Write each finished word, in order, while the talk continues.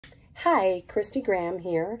Hi, Christy Graham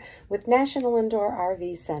here with National Indoor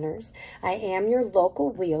RV Centers. I am your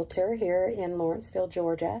local realtor here in Lawrenceville,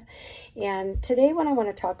 Georgia. And today what I want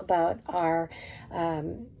to talk about are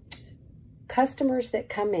customers that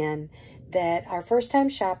come in that are first-time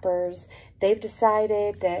shoppers. They've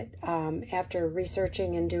decided that after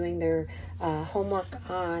researching and doing their homework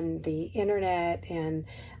on the internet and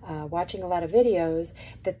watching a lot of videos,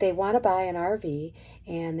 that they want to buy an RV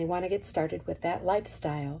and they want to get started with that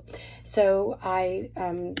lifestyle. So I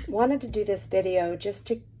wanted to do this video just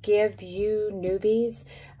to give you newbies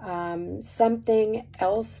something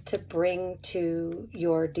else to bring to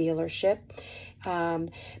your dealership.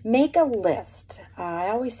 Make a list. I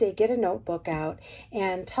always say get a notebook out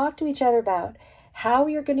and talk to each other about how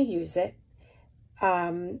you're going to use it,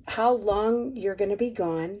 how long you're going to be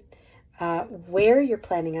gone, where you're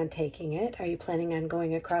planning on taking it. Are you planning on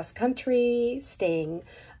going across country, staying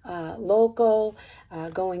local,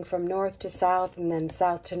 going from north to south and then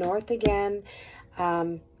south to north again?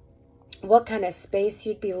 What kind of space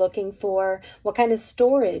you'd be looking for, what kind of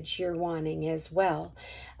storage you're wanting as well.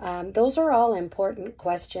 Those are all important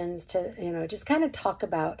questions to, just kind of talk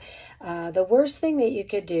about. The worst thing that you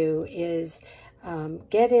could do is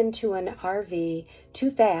get into an RV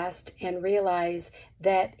too fast and realize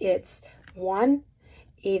that it's one,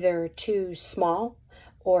 either too small,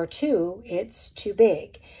 or two, it's too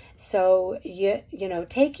big. So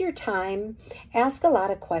take your time, ask a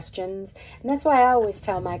lot of questions, and that's why I always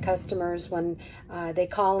tell my customers when they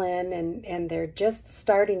call in and they're just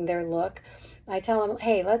starting their look, I tell them,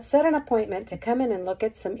 hey, let's set an appointment to come in and look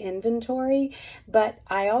at some inventory, but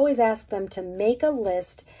I always ask them to make a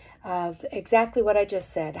list of exactly what I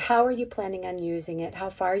just said. How are you planning on using it?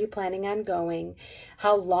 How far are you planning on going?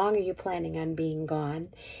 How long are you planning on being gone?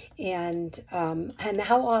 And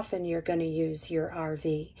how often you're going to use your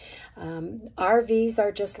RV. RVs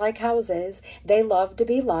are just like houses. They love to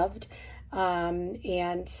be loved.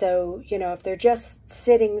 And so, if they're just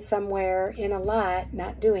sitting somewhere in a lot,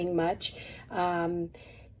 not doing much,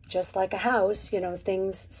 just like a house,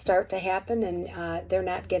 things start to happen and they're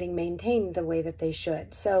not getting maintained the way that they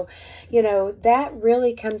should. So, that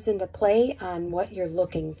really comes into play on what you're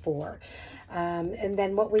looking for. And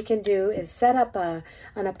then what we can do is set up an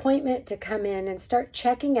appointment to come in and start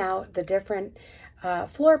checking out the different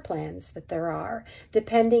floor plans that there are,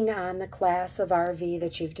 depending on the class of RV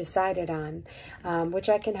that you've decided on, which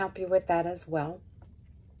I can help you with that as well.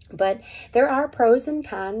 But there are pros and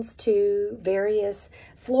cons to various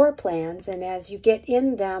floor plans, and as you get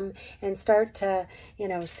in them and start to,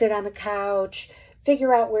 sit on the couch,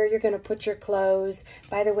 figure out where you're going to put your clothes.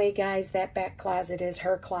 By the way, guys, that back closet is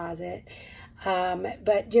her closet.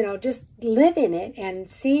 But, just live in it and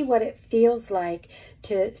see what it feels like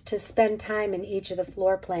to spend time in each of the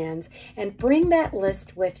floor plans and bring that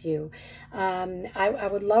list with you. I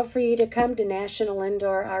would love for you to come to National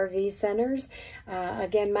Indoor RV Centers.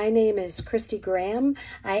 Again, my name is Christy Graham.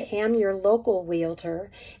 I am your local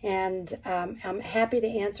realtor, and I'm happy to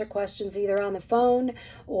answer questions either on the phone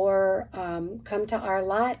or come to our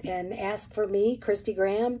lot and ask for me, Christy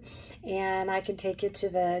Graham, and I can take you to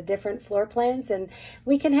the different floor plans and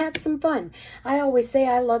we can have some fun. I always say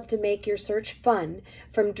I love to make your search fun,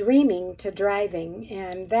 from dreaming to driving,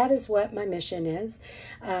 and that is what my mission is.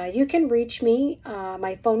 You can reach me.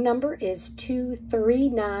 My phone number is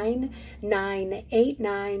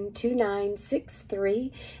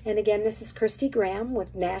 239-989-2963. And again, this is Christy Graham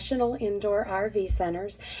with National Indoor RV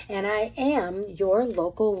Centers, and I am your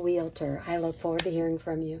local realtor. I look forward to hearing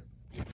from you.